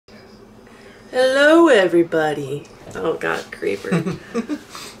Hello, everybody. Oh God, creeper.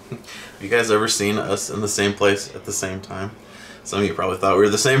 Have you guys ever seen us in the same place at the same time? Some of you probably thought we were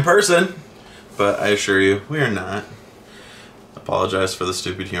the same person, but I assure you, we are not. Apologize for the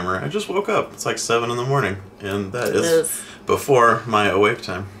stupid humor. I just woke up. It's like 7 in the morning, and that is before my awake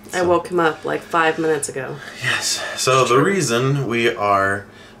time. So. I woke him up like 5 minutes ago. Yes. So the reason we are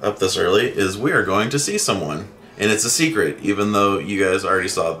up this early is we are going to see someone. And it's a secret, even though you guys already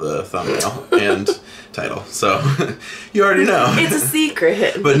saw the thumbnail and title. So you already know. It's a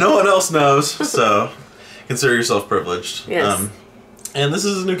secret. But no one else knows, so consider yourself privileged. Yes. And this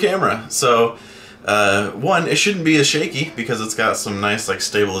is a new camera. So one, it shouldn't be as shaky because it's got some nice like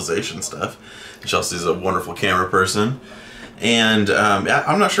stabilization stuff. Chelsea's a wonderful camera person. And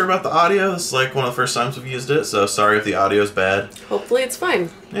I'm not sure about the audio. This is like one of the first times we've used it, so sorry if the audio is bad. Hopefully it's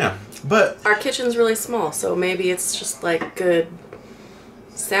fine. Yeah, but our kitchen's really small, so maybe it's just like good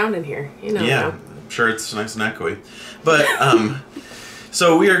sound in here. You know. Yeah, I'm sure it's nice and echoey. But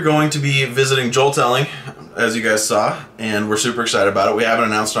so we are going to be visiting Joel Telling, as you guys saw, and we're super excited about it. We haven't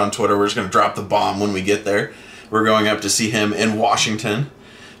announced it on Twitter. We're just going to drop the bomb when we get there. We're going up to see him in Washington.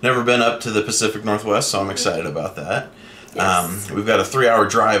 Never been up to the Pacific Northwest, so I'm excited about that. Yes. We've got a 3-hour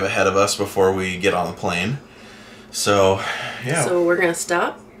drive ahead of us before we get on the plane. So, yeah. So we're going to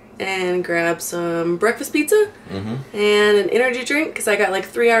stop and grab some breakfast pizza and an energy drink because I got like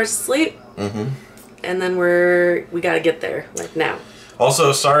 3 hours of sleep. And then we got to get there like now.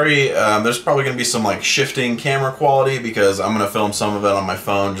 Also, sorry, there's probably going to be some like shifting camera quality because I'm going to film some of it on my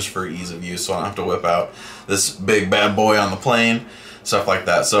phone just for ease of use so I don't have to whip out this big bad boy on the plane. Stuff like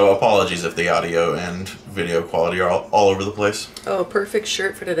that. So apologies if the audio and video quality are all over the place. Oh, perfect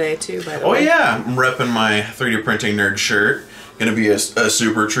shirt for today too, by the way. Oh yeah, I'm repping my 3D printing nerd shirt. Gonna be a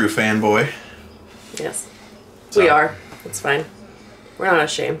super true fanboy. Yes, so. We are. It's fine. We're not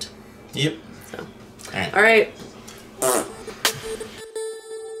ashamed. Yep. So, all right.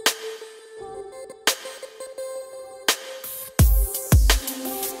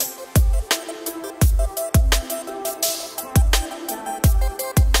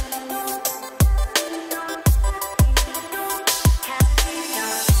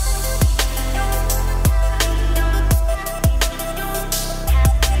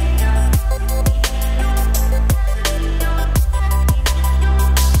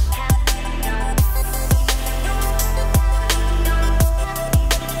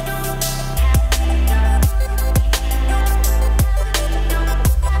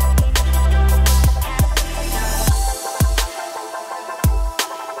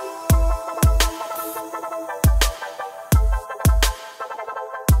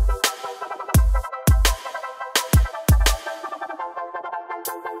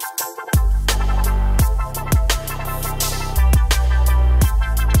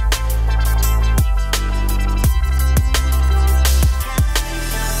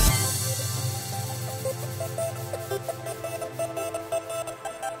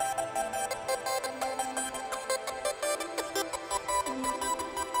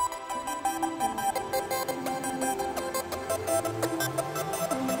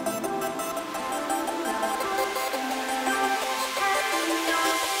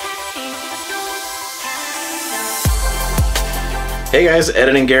 Hey guys, Ed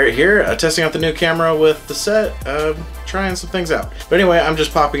and Garrett here, testing out the new camera with the set, trying some things out. But anyway, I'm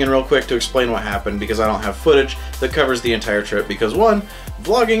just popping in real quick to explain what happened because I don't have footage that covers the entire trip because 1,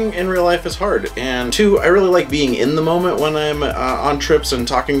 vlogging in real life is hard, and 2, I really like being in the moment when I'm on trips and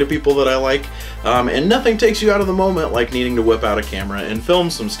talking to people that I like, and nothing takes you out of the moment like needing to whip out a camera and film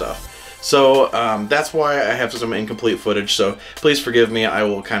some stuff. So that's why I have some incomplete footage, so please forgive me. I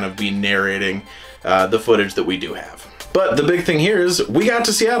will kind of be narrating the footage that we do have. But the big thing here is we got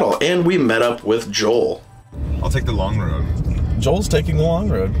to Seattle and we met up with Joel. I'll take the long road. Joel's taking the long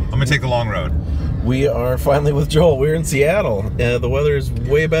road. I'm gonna take the long road. We are finally with Joel. We're in Seattle. The weather is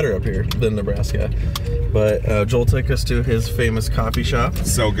way better up here than Nebraska. But Joel took us to his famous coffee shop.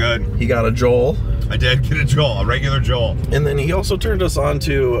 So good. He got a Joel. I did get a Joel, a regular Joel. And then he also turned us on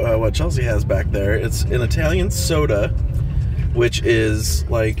to what Chelsea has back there. It's an Italian soda, which is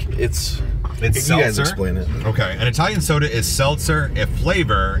like, it's seltzer. You guys explain it. Okay, an Italian soda is seltzer, a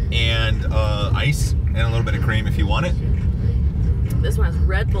flavor, and ice, and a little bit of cream if you want it. This one has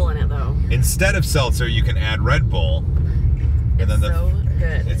Red Bull in it, though. Instead of seltzer, you can add Red Bull. It's so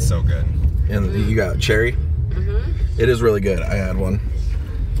good. It's so good. And you got cherry. It is really good. I had one.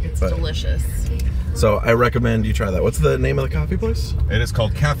 It's delicious. So I recommend you try that. What's the name of the coffee place? It is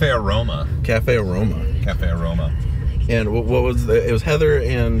called Cafe Aroma. Cafe Aroma. Cafe Aroma. And what was it was Heather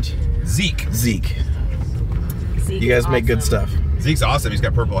and Zeke. You guys make good stuff. Zeke's awesome. He's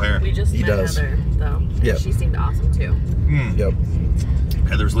got purple hair. We just met Heather, though. Yeah. She seemed awesome, too. Yep.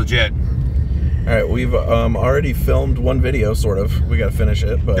 Heather's legit. All right, we've already filmed one video, sort of. We got to finish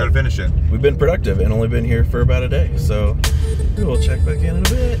it, but gotta finish it. We've been productive and only been here for about a day, so we'll check back in a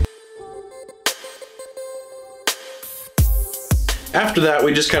bit. After that,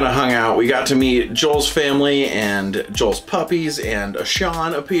 we just kind of hung out. We got to meet Joel's family and Joel's puppies, and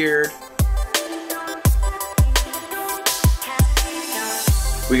Sean appeared.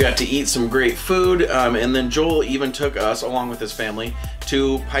 We got to eat some great food, and then Joel even took us, along with his family,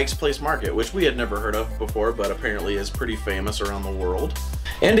 to Pikes Place Market, which we had never heard of before, but apparently is pretty famous around the world.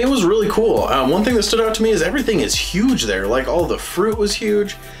 And it was really cool. One thing that stood out to me is everything is huge there. Like, all the fruit was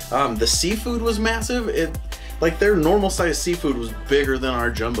huge. The seafood was massive. Like, their normal size seafood was bigger than our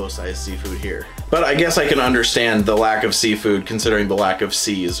jumbo size seafood here. But I guess I can understand the lack of seafood considering the lack of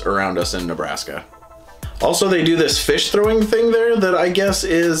seas around us in Nebraska. Also, they do this fish throwing thing there that I guess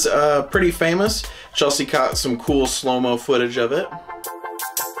is pretty famous. Chelsea caught some cool slow-mo footage of it.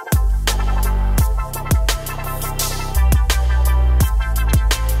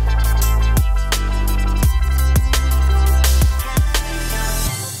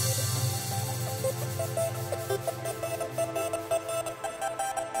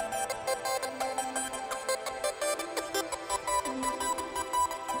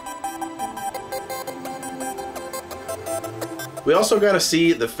 We also got to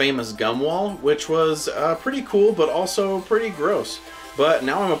see the famous gum wall, which was pretty cool, but also pretty gross. But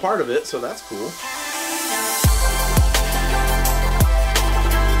now I'm a part of it, so that's cool.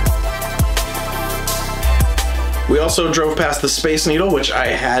 We also drove past the Space Needle, which I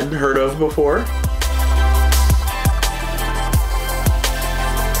hadn't heard of before.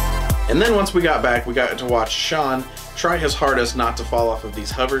 And then once we got back, we got to watch Sean try his hardest not to fall off of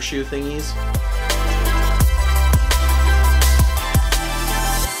these hover shoe thingies.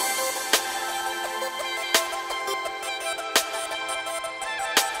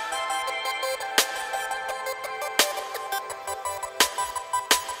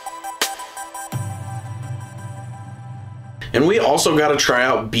 And we also got to try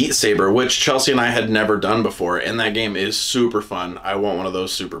out Beat Saber, which Chelsea and I had never done before, and that game is super fun. I want one of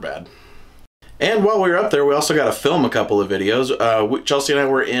those super bad. And while we were up there, we also got to film a couple of videos. Chelsea and I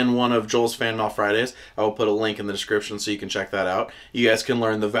were in one of Joel's Fan Mail Fridays. I will put a link in the description so you can check that out. You guys can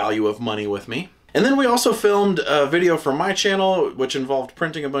learn the value of money with me. And then we also filmed a video for my channel, which involved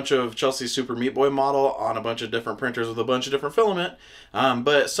printing a bunch of Chelsea's Super Meat Boy model on a bunch of different printers with a bunch of different filament.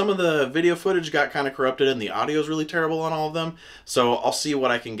 But some of the video footage got kind of corrupted and the audio is really terrible on all of them. So I'll see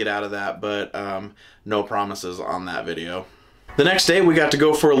what I can get out of that, but no promises on that video. The next day, we got to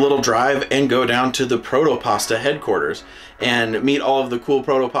go for a little drive and go down to the Proto-Pasta headquarters and meet all of the cool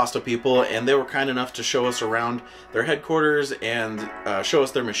Proto-Pasta people, and they were kind enough to show us around their headquarters and show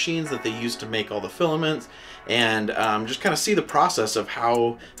us their machines that they use to make all the filaments, and just kind of see the process of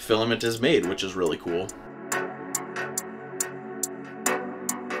how filament is made, which is really cool.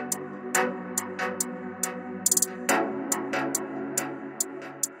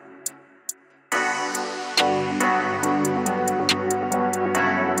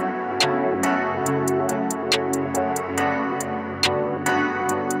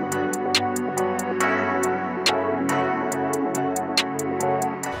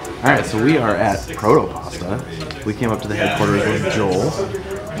 Alright, so we are at Proto-Pasta. We came up to the headquarters with Joel,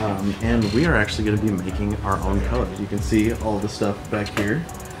 and we are actually going to be making our own colors. You can see all the stuff back here.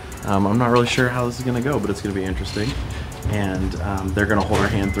 I'm not really sure how this is going to go, but it's going to be interesting. And they're going to hold our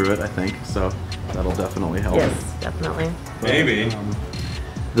hand through it, I think, so that'll definitely help. Yes, definitely. Maybe.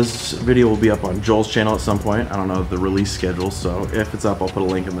 This video will be up on Joel's channel at some point. I don't know the release schedule, so if it's up, I'll put a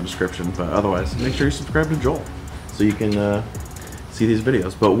link in the description. But otherwise, make sure you subscribe to Joel so you can see these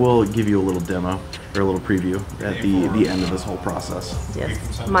videos. But we'll give you a little demo or a little preview at the end of this whole process.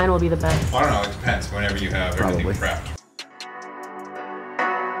 Yes, mine will be the best. I don't know, it depends. Whenever you have everything prepped.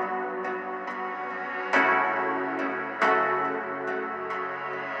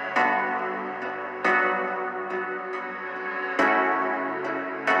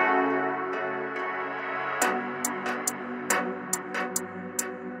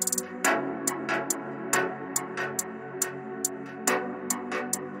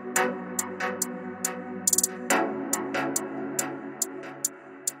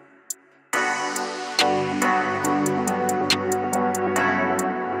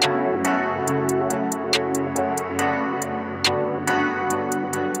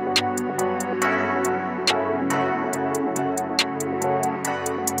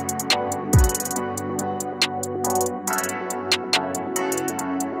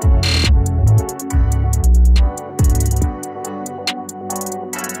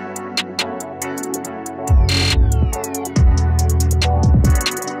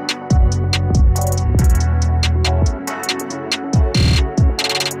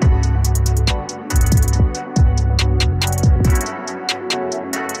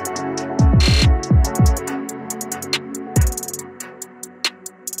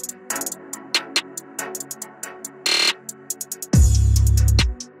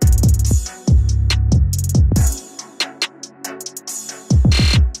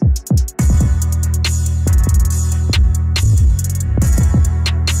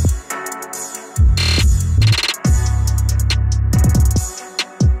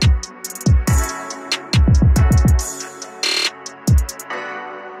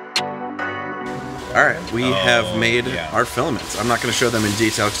 All right, we have made our filaments. I'm not going to show them in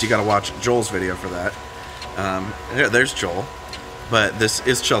detail because you got to watch Joel's video for that. There's Joel, but this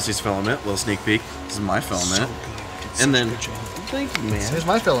is Chelsea's filament. Little sneak peek. This is my filament. So and then, thank you, man. Here's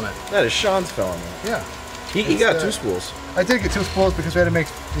my filament. That is Sean's filament. Yeah. He got 2 spools. I did get 2 spools because we had to make,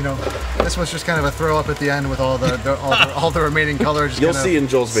 you know, this was just kind of a throw up at the end with all the remaining colors. You'll see in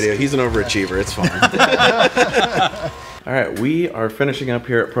Joel's video. He's an overachiever. It's fine. All right, we are finishing up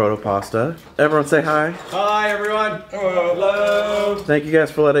here at Proto-Pasta. Everyone say hi. Hi, everyone. Hello. Thank you guys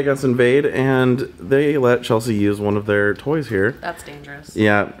for letting us invade, and they let Chelsea use one of their toys here. That's dangerous.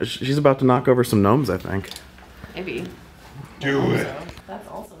 Yeah, she's about to knock over some gnomes, I think. Maybe. Do it. That's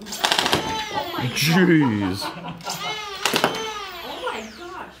awesome. Oh my Jeez. Oh my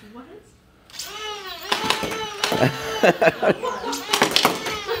gosh, what?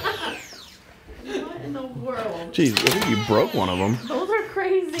 What in the world? Jeez, I think you broke one of them. Those are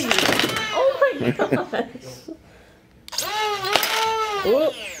crazy. Oh my gosh.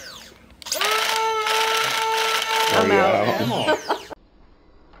 Oh. I'm out.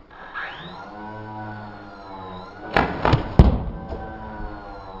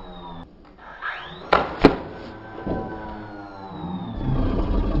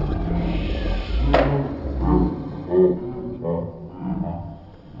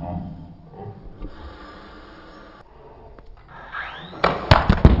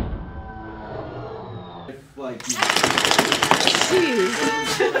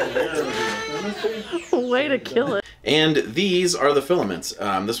 Way to kill it. And these are the filaments.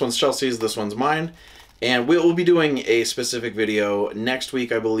 This one's Chelsea's, this one's mine. And we'll be doing a specific video next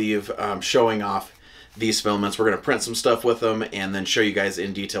week, I believe, showing off these filaments. We're going to print some stuff with them and then show you guys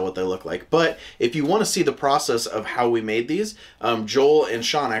in detail what they look like. But if you want to see the process of how we made these, Joel and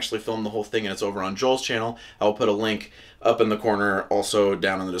Sean actually filmed the whole thing, and it's over on Joel's channel. I'll put a link up in the corner, also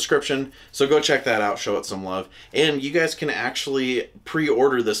down in the description. So go check that out, show it some love. And you guys can actually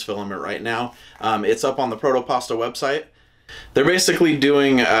pre-order this filament right now. It's up on the Proto-Pasta website. They're basically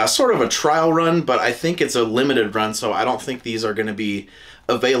doing sort of a trial run, but I think it's a limited run, so I don't think these are going to be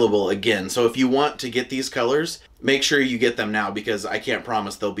available again. So if you want to get these colors, make sure you get them now, because I can't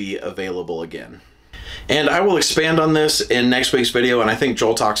promise they'll be available again. And I will expand on this in next week's video, and I think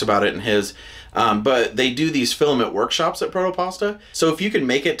Joel talks about it in his. But they do these filament workshops at Proto-Pasta. So if you can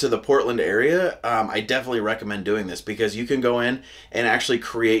make it to the Portland area, I definitely recommend doing this, because you can go in and actually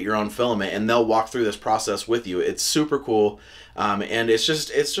create your own filament, and they'll walk through this process with you. It's super cool, and it's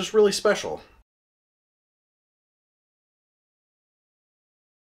just really special.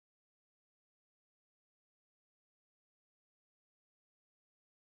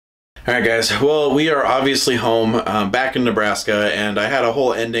 Alright guys, well, we are obviously home, back in Nebraska, and I had a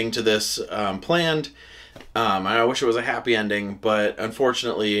whole ending to this planned. I wish it was a happy ending, but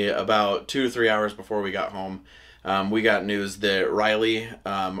unfortunately about 2 to 3 hours before we got home, we got news that Ryley,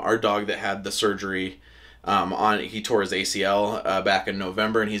 our dog that had the surgery, he tore his ACL back in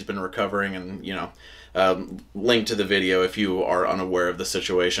November, and he's been recovering, and you know, link to the video if you are unaware of the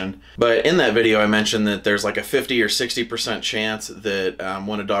situation. But in that video I mentioned that there's like a 50 or 60% chance that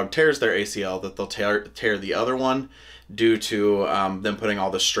when a dog tears their ACL that they'll tear the other one due to them putting all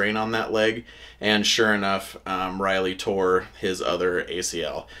the strain on that leg. And sure enough, Ryley tore his other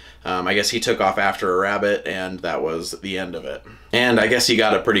ACL. I guess he took off after a rabbit, and that was the end of it. And I guess he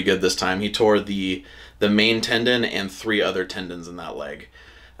got it pretty good this time. He tore the main tendon and 3 other tendons in that leg.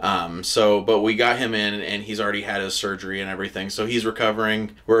 But we got him in, and he's already had his surgery and everything, so he's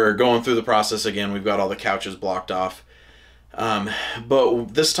recovering. We're going through the process again. We've got all the couches blocked off.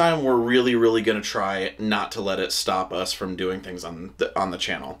 But this time we're really going to try not to let it stop us from doing things on the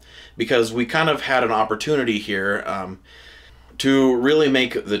channel, because we kind of had an opportunity here to really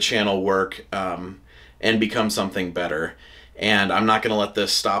make the channel work and become something better. And I'm not going to let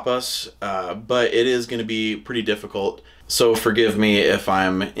this stop us, but it is going to be pretty difficult. So forgive me if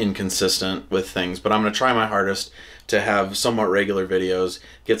I'm inconsistent with things, but I'm going to try my hardest to have somewhat regular videos,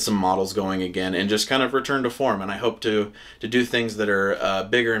 get some models going again, and just kind of return to form. And I hope to do things that are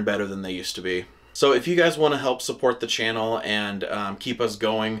bigger and better than they used to be. So if you guys want to help support the channel and keep us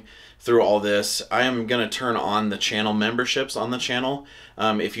going through all this, I am going to turn on the channel memberships on the channel.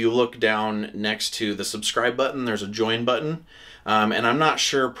 If you look down next to the subscribe button, there's a join button. And I'm not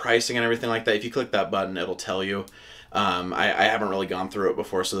sure pricing and everything like that. If you click that button, it'll tell you. I haven't really gone through it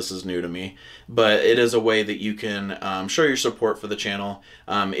before, so this is new to me. But it is a way that you can show your support for the channel.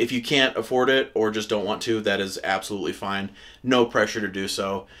 If you can't afford it or just don't want to, that is absolutely fine. No pressure to do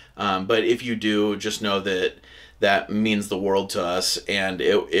so. But if you do, just know that that means the world to us, and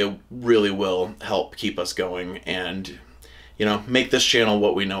it really will help keep us going and, you know, make this channel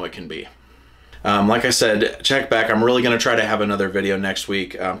what we know it can be. Like I said, check back. I'm really going to try to have another video next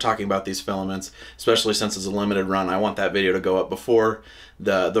week talking about these filaments, especially since it's a limited run. I want that video to go up before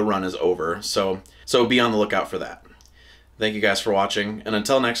the run is over. So be on the lookout for that. Thank you guys for watching, and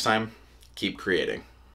until next time, keep creating.